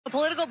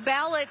Political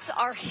ballots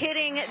are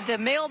hitting the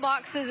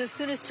mailboxes as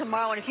soon as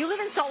tomorrow. And if you live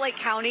in Salt Lake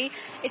County,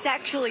 it's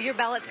actually, your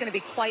ballot's going to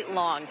be quite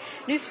long.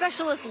 News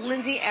specialist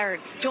Lindsay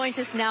Ertz joins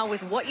us now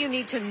with what you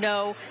need to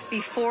know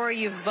before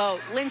you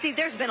vote. Lindsay,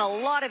 there's been a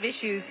lot of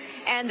issues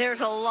and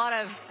there's a lot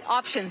of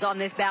options on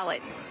this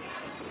ballot.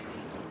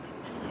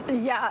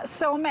 Yeah,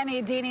 so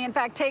many, Deanie. In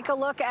fact, take a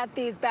look at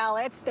these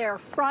ballots. They're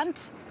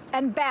front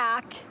and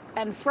back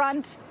and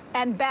front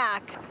and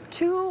back.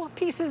 2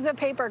 pieces of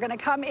paper are going to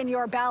come in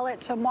your ballot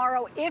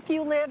tomorrow if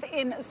you live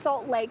in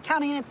Salt Lake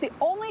County. And it's the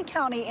only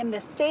county in the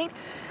state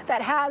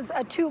that has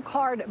a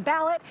 2-card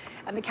ballot.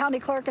 And the county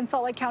clerk in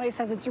Salt Lake County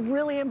says it's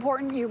really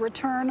important you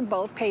return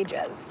both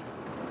pages.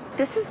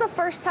 This is the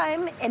first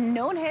time in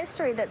known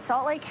history that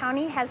Salt Lake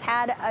County has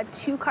had a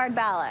 2-card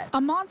ballot.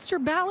 A monster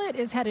ballot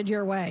is headed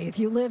your way if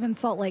you live in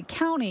Salt Lake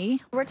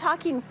County. We're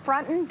talking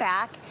front and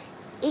back,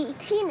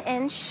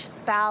 18-inch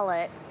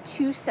ballot,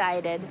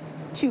 2-sided.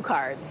 2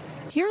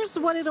 cards. Here's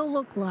what it'll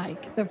look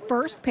like. The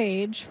first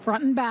page,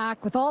 front and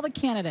back, with all the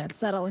candidates.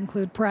 That'll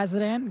include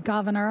president,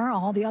 governor,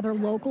 all the other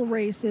local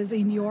races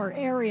in your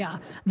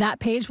area. That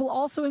page will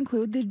also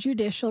include the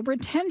judicial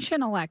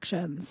retention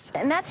elections.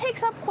 And that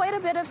takes up quite a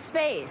bit of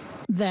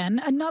space.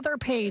 Then another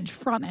page,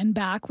 front and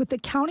back, with the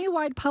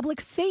countywide public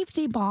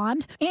safety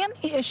bond and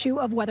the issue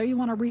of whether you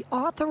want to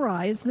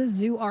reauthorize the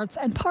zoo arts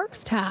and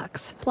parks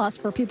tax. Plus,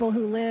 for people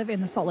who live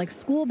in the Salt Lake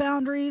school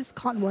boundaries,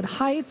 Cottonwood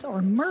Heights,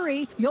 or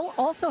Murray, you'll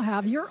also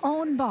have your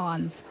own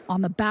bonds.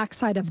 On the back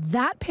side of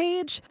that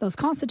page, those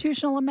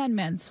constitutional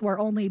amendments where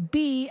only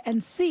B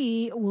and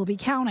C will be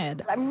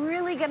counted. I'm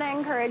really going to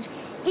encourage,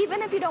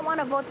 even if you don't want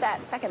to vote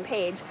that second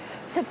page,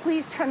 to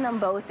please turn them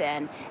both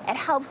in. It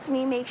helps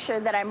me make sure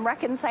that I'm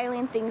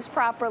reconciling things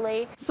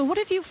properly. So what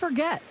if you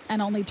forget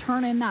and only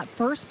turn in that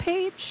first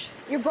page?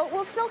 Your vote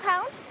will still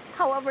count.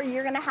 However,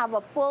 you're going to have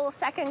a full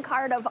second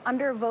card of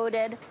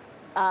undervoted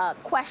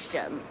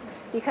questions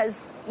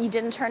because you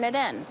didn't turn it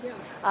in.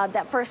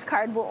 That first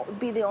card will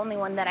be the only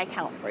one that I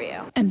count for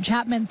you. And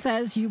Chapman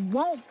says you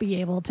won't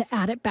be able to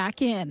add it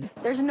back in.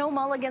 There's no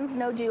mulligans,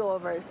 no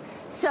do-overs.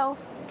 So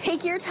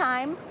take your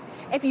time.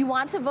 If you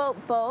want to vote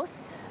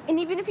both, and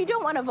even if you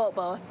don't want to vote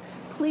both,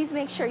 please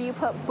make sure you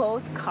put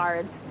both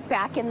cards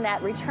back in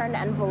that return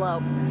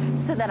envelope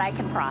so that I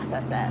can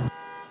process it.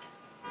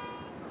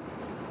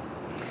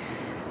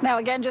 Now,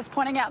 again, just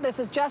pointing out, this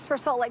is just for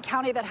Salt Lake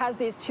County that has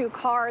these 2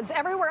 cards.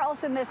 Everywhere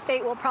else in this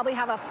state will probably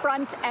have a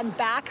front and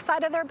back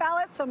side of their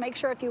ballot, so make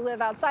sure if you live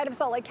outside of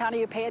Salt Lake County,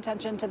 you pay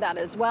attention to that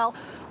as well.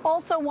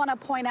 Also want to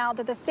point out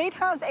that the state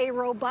has a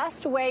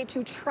robust way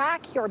to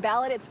track your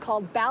ballot. It's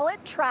called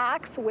Ballot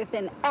Tracks with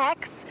an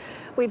X.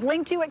 We've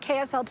linked you at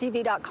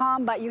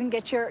ksltv.com, but you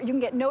can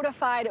get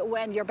notified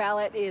when your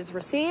ballot is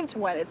received,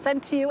 when it's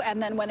sent to you,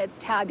 and then when it's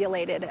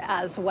tabulated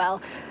as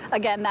well.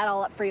 Again, that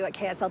all up for you at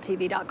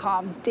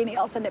ksltv.com. Deanie,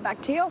 I'll send it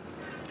back to you.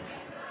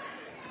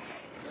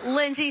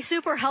 Lindsay,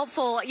 super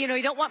helpful. You know,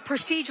 you don't want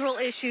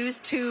procedural issues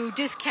to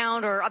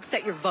discount or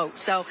upset your vote.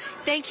 So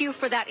thank you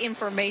for that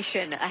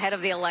information ahead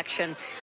of the election.